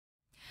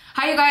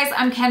Hi you guys,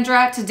 I'm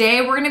Kendra.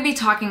 Today we're going to be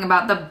talking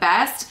about the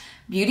best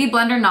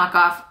Beautyblender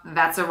knockoff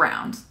that's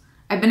around.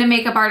 I've been a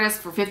makeup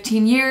artist for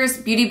 15 years.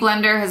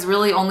 Beautyblender has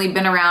really only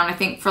been around, I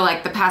think, for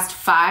like the past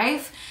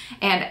 5.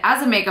 And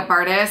as a makeup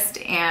artist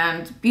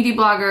and beauty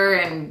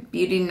blogger and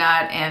beauty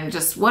nut and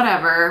just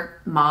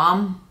whatever,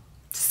 mom,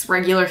 just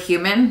regular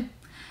human,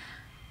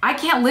 I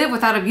can't live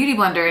without a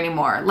Beautyblender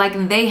anymore.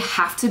 Like, they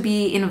have to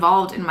be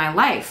involved in my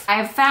life. I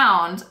have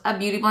found a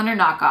Beautyblender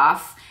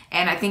knockoff,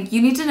 and I think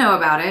you need to know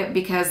about it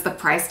because the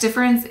price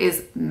difference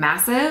is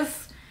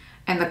massive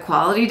and the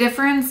quality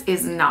difference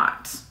is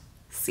not.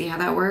 See how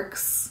that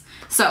works?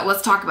 So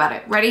let's talk about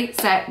it. Ready,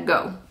 set,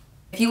 go.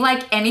 If you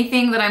like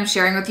anything that I'm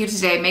sharing with you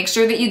today, make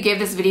sure that you give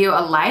this video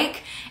a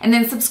like and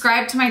then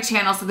subscribe to my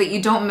channel so that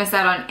you don't miss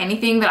out on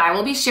anything that I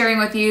will be sharing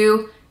with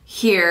you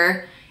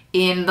here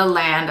in the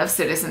land of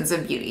citizens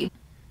of beauty.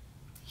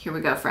 Here we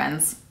go,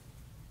 friends.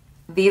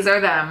 These are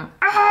them.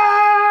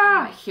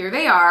 Here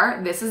they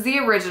are. This is the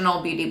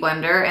original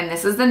Beautyblender and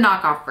this is the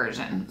knockoff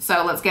version.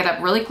 So let's get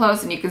up really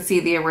close and you can see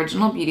the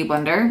original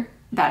Beautyblender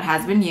that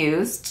has been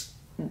used,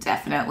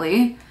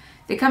 definitely.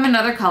 They come in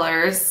other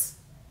colors.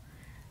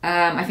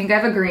 I think I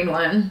have a green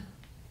one.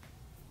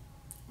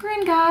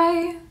 Green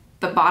guy.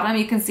 The bottom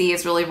you can see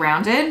is really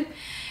rounded.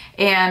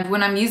 And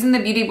when I'm using the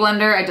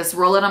Beautyblender, I just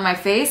roll it on my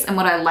face. And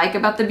what I like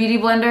about the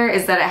Beautyblender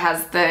is that it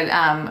has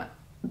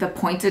the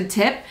pointed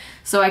tip,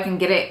 so I can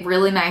get it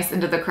really nice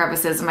into the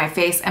crevices of my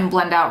face and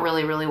blend out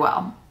really, really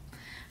well.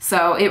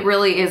 So it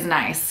really is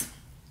nice.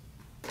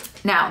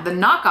 Now, the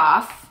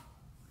knockoff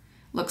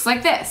looks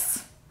like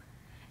this.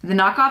 The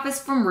knockoff is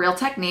from Real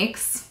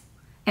Techniques,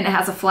 and it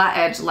has a flat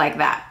edge like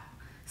that.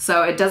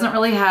 So it doesn't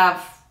really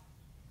have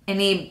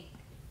any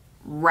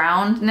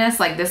roundness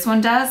like this one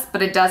does,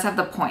 but it does have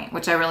the point,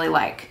 which I really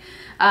like.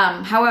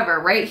 However,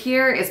 right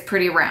here is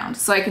pretty round,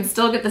 so I can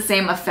still get the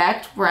same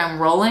effect where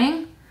I'm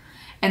rolling,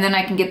 and then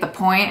I can get the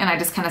point and I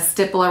just kind of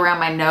stipple around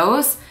my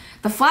nose.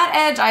 The flat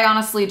edge I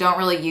honestly don't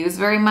really use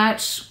very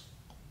much.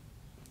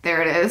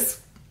 There it is.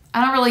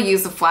 I don't really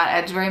use the flat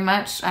edge very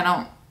much.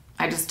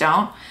 I just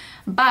don't.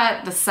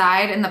 But the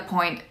side and the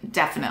point,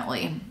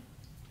 definitely.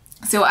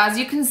 So as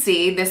you can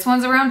see, this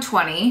one's around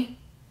 20.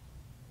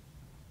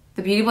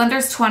 The Beautyblender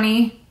is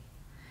 20,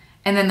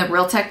 and then the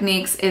Real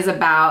Techniques is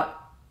about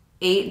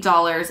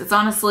 $8. It's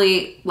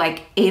honestly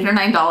like $8 or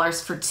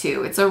 $9 for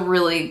 2. It's a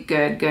really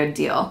good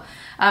deal.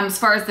 As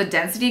far as the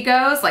density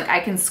goes, like I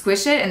can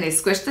squish it and they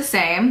squish the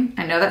same.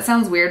 I know that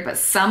sounds weird, but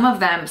some of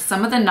the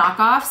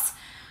knockoffs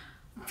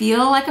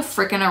feel like a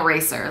freaking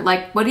eraser.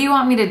 Like, what do you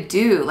want me to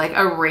do? Like,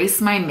 erase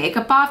my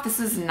makeup off?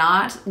 This is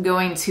not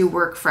going to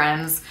work,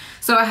 friends.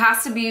 So it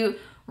has to be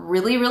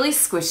really, really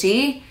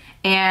squishy.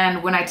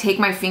 And when I take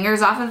my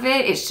fingers off of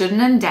it, it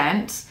shouldn't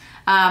indent.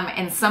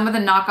 And some of the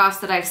knockoffs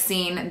that I've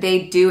seen,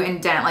 they do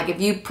indent. Like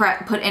if you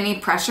put any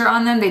pressure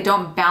on them, they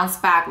don't bounce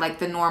back like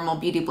the normal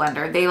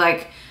Beautyblender. They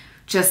like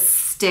just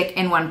stick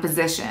in one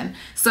position.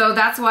 So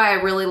that's why I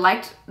really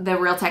liked the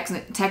Real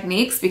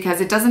Techniques,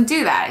 because it doesn't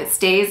do that. It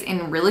stays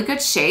in really good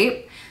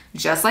shape,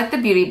 just like the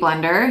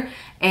Beautyblender,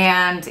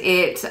 and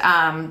it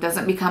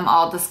doesn't become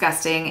all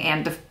disgusting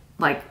and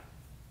like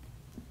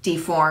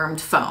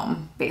deformed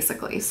foam,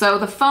 basically. So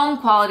the foam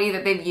quality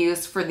that they've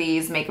used for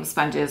these makeup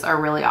sponges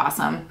are really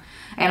awesome.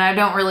 And I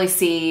don't really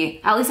see,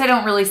 at least I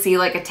don't really see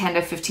like a $10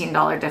 to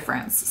 $15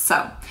 difference.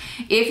 So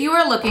if you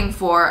are looking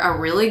for a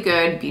really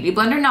good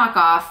Beautyblender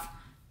knockoff,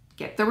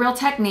 get the Real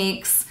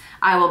Techniques.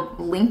 I will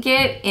link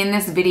it in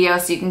this video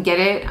so you can get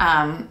it.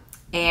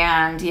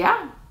 And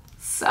yeah,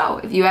 so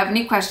if you have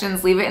any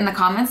questions, leave it in the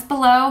comments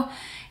below.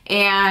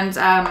 And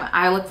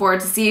I look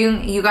forward to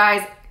seeing you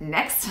guys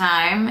next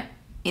time.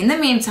 In the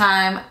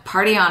meantime,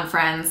 party on,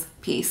 friends.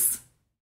 Peace.